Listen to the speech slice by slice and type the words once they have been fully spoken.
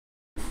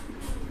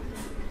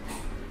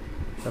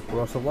the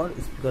crossover,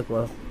 speaker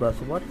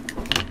crossover.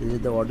 This is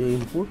the audio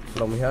input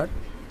from here.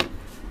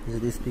 This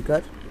is the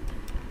speaker,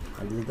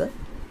 and this is the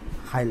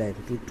highlight.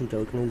 Tweeter.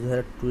 We can use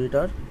here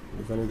tweeter.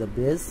 This one is the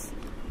bass.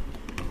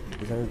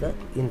 This one is the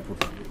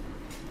input.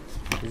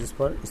 This is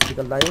for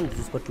speaker line. This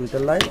is for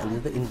tweeter line, and this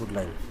is the input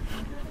line.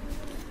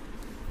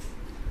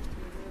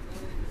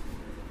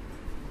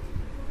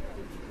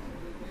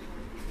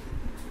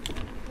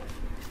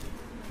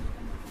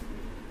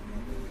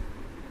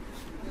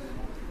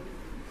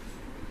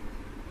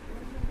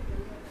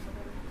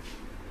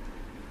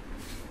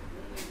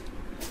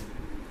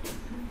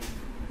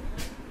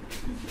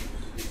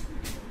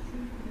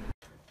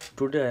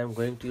 Today I am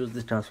going to use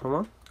this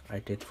transformer I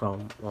take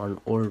from one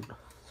old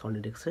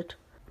solid X set.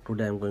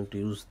 Today I am going to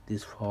use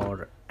this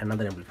for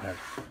another amplifier.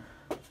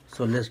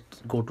 So let's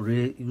go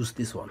to use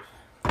this one.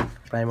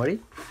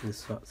 Primary,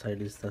 this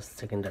side is the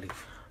secondary.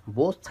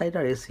 Both sides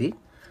are AC,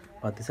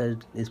 but this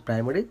side is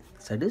primary,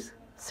 this side is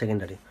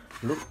secondary.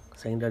 Look,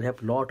 secondary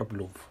have lot of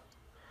loop,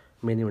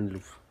 many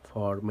loop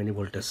for many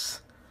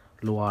voltages,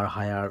 lower,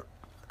 higher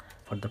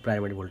for the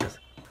primary voltage.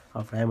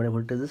 Our primary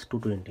voltage is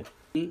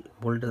 220.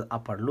 Voltage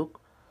upper, look,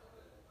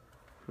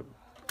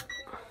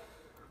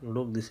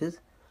 this is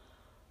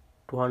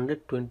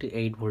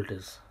 228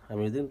 voltage. I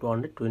am using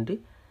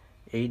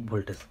 228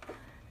 voltage,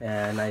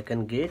 and I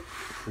can get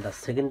the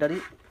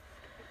secondary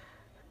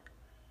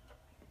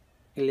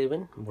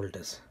 11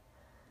 voltage.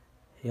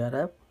 Here I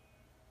have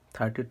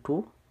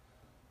 32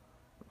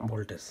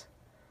 voltage.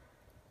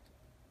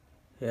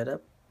 Here I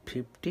have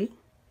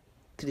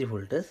 53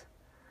 voltage.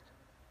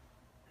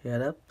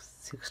 Here I have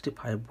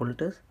 65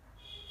 voltage.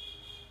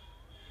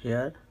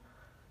 Here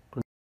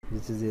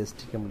this is the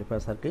STK amplifier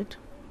circuit.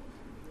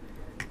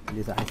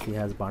 This IC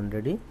has burned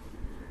ready.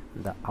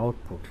 The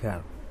output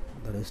here,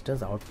 the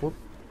resistance output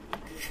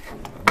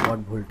got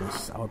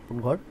voltage.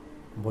 Output got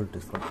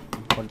voltage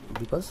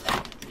because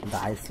the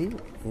IC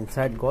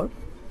inside got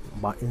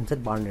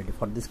burned ready.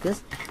 For this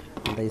case,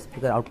 the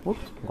speaker output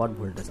got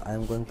voltage. I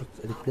am going to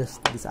replace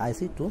this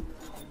IC to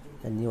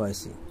a new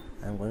IC.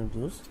 I am going to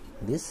use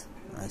this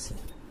IC.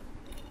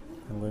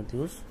 I am going to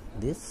use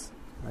this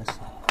IC.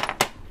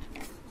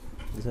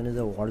 This one is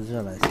the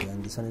original IC,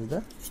 and this one is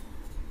the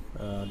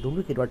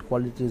duplicate, but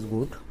quality is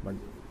good, but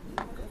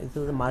it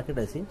is a market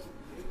IC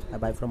I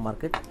buy from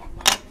market.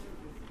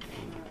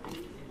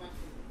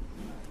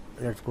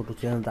 Let's go to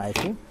change the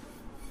IC.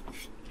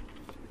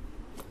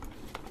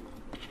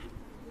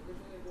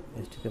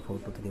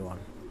 STK4231.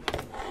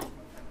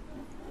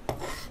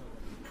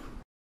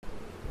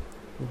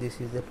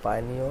 This is a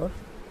Pioneer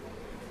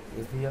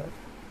AVR.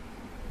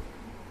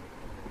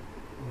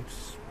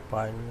 It's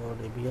Pioneer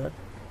AVR.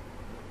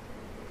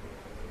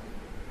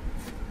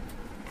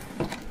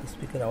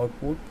 Speaker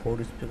output,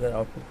 4 speaker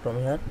output from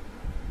here,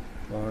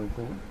 1,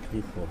 2,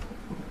 3, 4.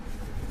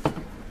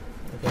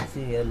 You can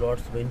see here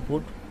lots of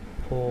input,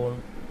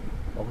 phone,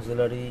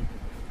 auxiliary,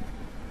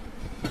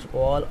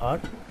 all are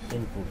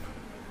input.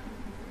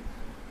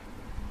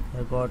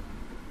 I got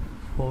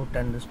 4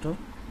 transistor.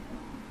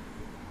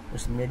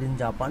 It's made in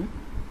Japan.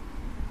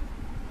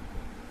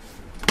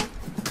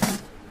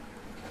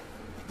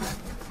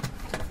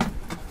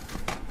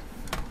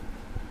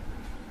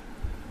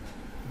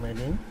 Made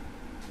in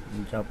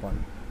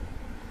Japan.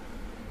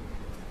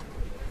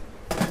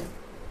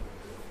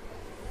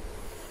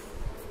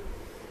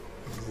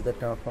 This is the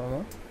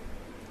transformer.